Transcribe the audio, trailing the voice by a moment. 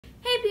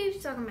Hey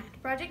peeps, welcome back to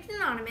Project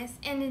Anonymous,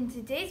 and in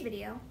today's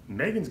video,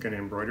 Megan's gonna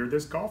embroider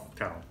this golf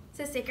towel.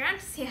 so stick around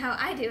to see how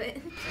I do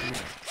it.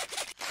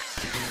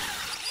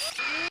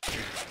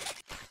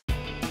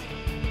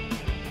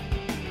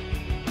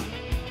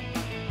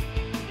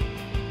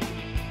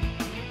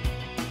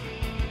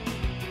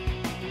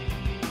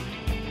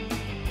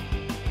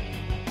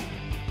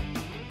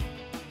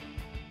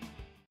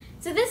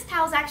 So this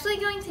towel is actually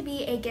going to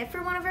be a gift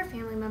for one of our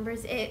family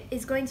members. It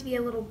is going to be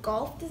a little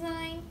golf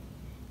design,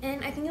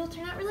 and I think it'll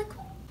turn out really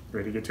cool.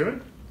 Ready to get to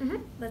it?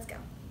 Let's go.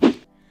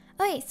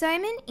 Okay, so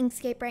I'm in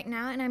Inkscape right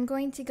now, and I'm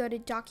going to go to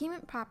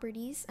Document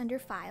Properties under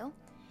File,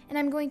 and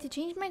I'm going to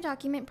change my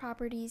document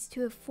properties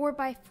to a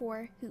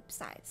 4x4 hoop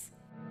size.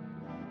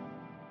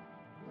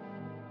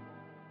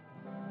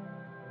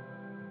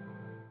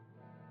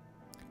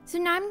 So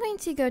now I'm going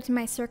to go to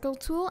my circle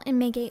tool and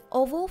make an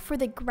oval for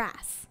the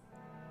grass.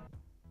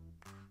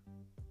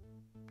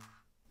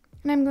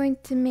 And I'm going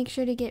to make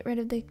sure to get rid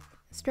of the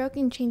stroke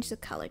and change the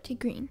color to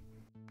green.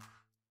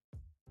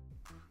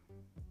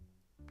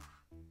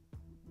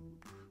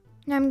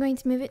 Now I'm going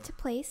to move it to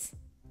place.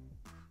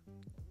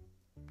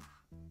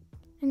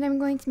 And I'm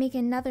going to make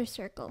another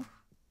circle.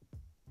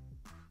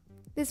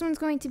 This one's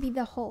going to be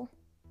the hole.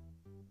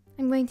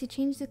 I'm going to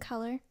change the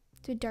color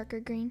to a darker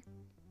green.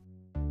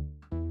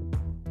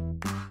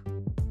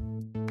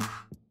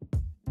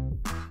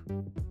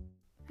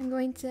 I'm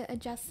going to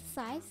adjust the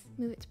size,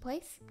 move it to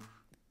place.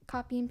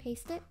 Copy and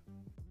paste it.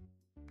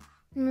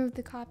 Move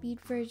the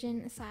copied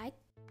version aside.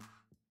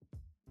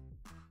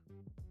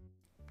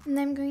 And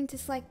then I'm going to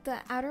select the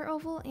outer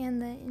oval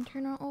and the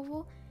internal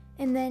oval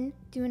and then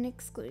do an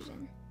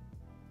exclusion.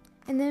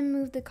 And then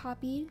move the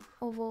copied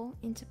oval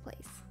into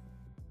place.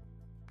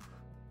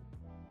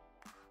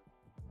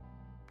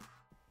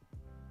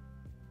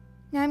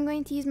 Now I'm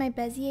going to use my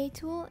Bezier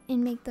tool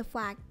and make the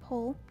flag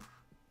pole.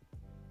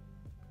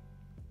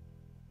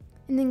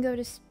 And then go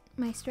to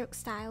my stroke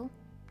style.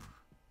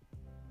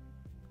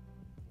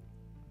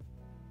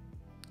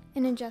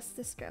 And adjust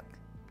the stroke.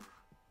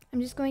 I'm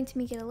just going to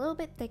make it a little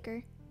bit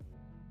thicker.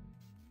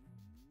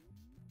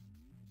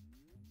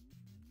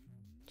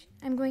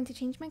 I'm going to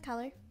change my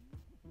color.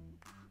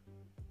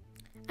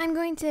 I'm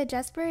going to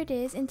adjust where it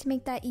is, and to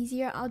make that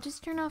easier, I'll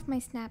just turn off my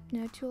snap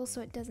node tool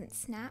so it doesn't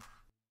snap.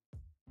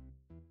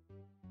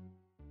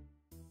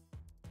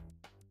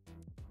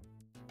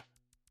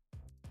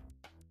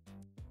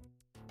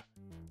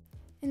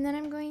 And then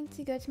I'm going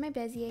to go to my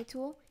Bezier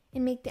tool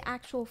and make the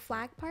actual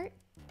flag part,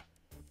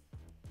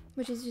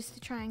 which is just a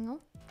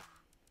triangle.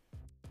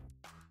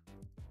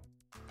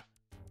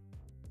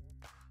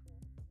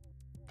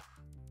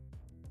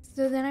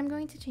 So then I'm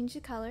going to change the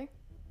color.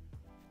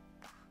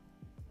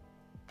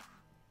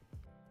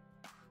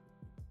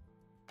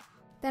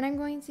 Then I'm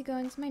going to go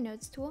into my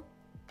nodes tool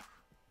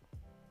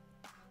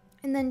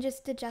and then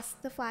just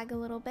adjust the flag a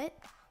little bit.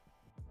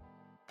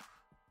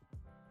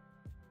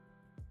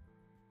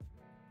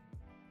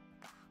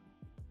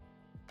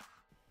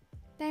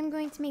 Then I'm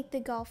going to make the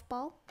golf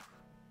ball.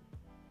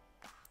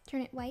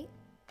 Turn it white.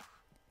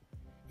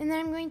 And then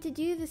I'm going to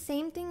do the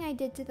same thing I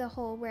did to the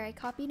hole, where I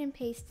copied and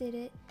pasted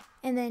it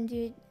and then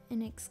do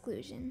an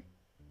exclusion.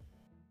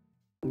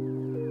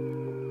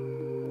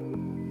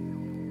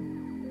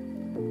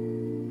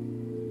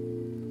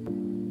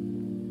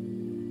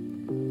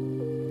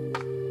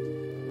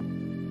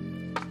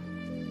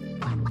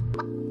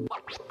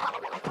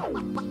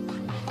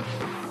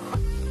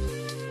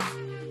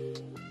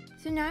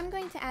 So now I'm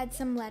going to add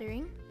some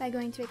lettering by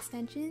going to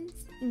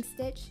Extensions, Ink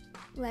Stitch,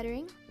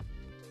 Lettering.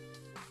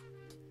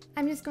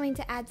 I'm just going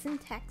to add some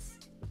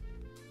text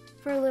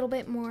for a little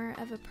bit more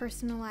of a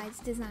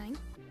personalized design.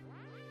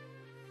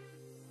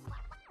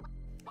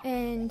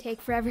 And take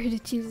forever to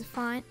choose a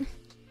font.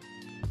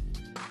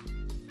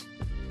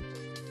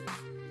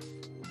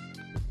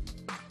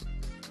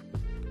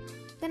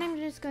 Then I'm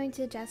just going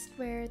to adjust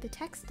where the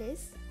text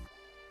is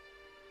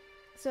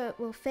so it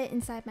will fit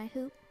inside my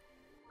hoop.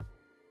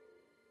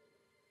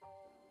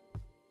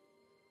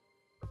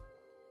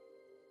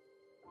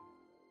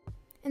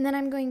 And then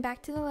I'm going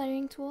back to the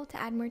lettering tool to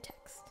add more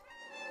text.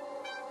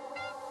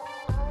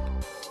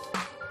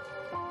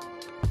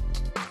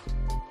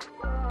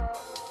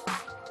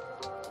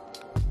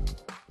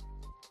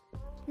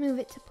 Move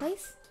it to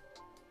place.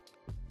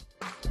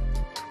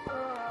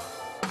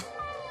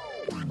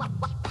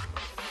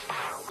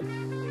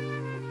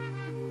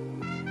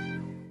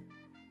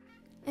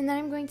 And then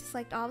I'm going to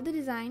select all of the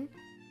design.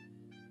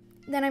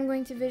 Then I'm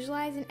going to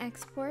visualize and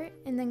export,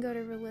 and then go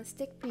to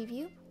realistic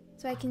preview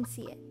so I can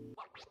see it.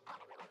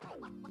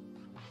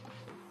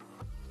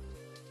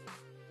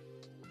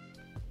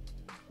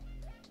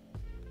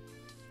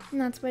 And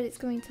that's what it's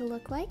going to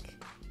look like.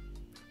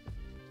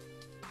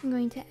 I'm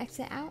going to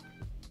exit out.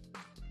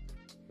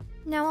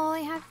 Now all I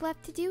have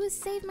left to do is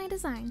save my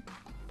design.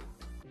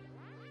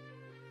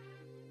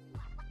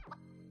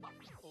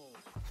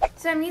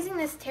 So I'm using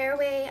this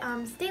tearaway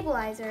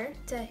stabilizer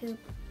to hoop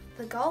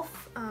the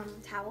golf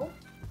towel.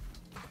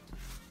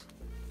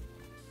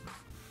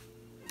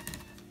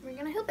 We're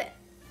gonna hoop it.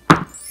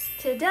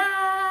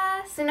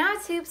 Ta-da! so now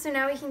it's hooped, so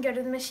now we can go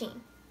to the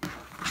machine.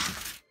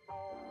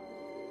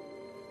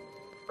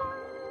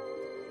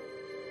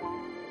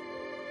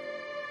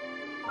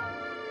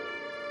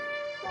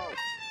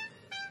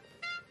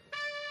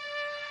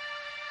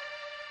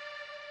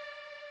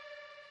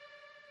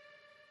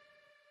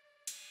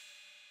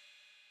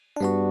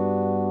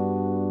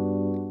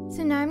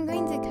 So now I'm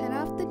going to cut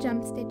off the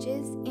jump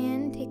stitches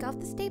and take off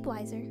the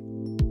stabilizer.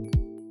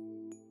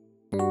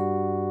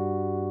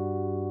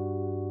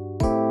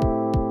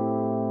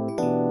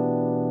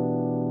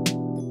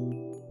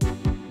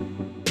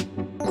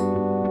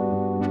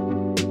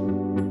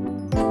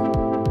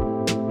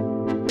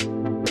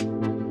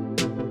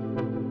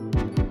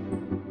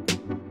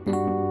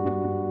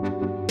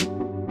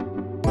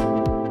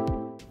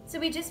 So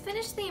we just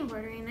finished the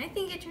embroidery and I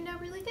think it turned out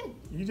really good.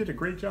 You did a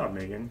great job,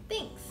 Megan.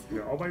 Thanks.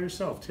 You're all by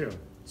yourself, too.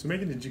 So,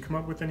 Megan, did you come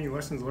up with any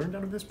lessons learned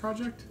out of this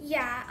project?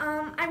 Yeah,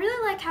 I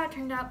really like how it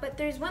turned out, but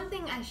there's one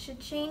thing I should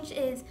change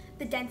is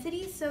the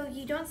density, so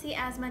you don't see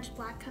as much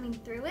black coming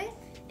through it,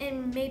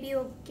 and maybe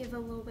it'll give a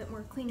little bit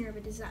more cleaner of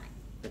a design.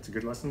 That's a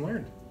good lesson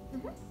learned.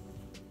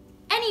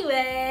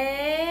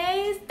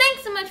 Anyways,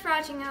 thanks so much for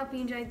watching. I hope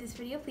you enjoyed this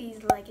video.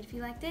 Please like it if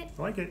you liked it.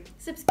 Like it.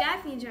 Subscribe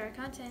if you enjoy our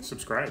content.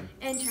 Subscribe.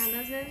 And turn on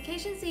those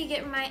notifications so you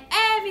get reminded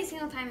every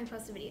single time we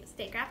post a video.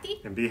 Stay crafty.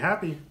 And be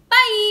happy.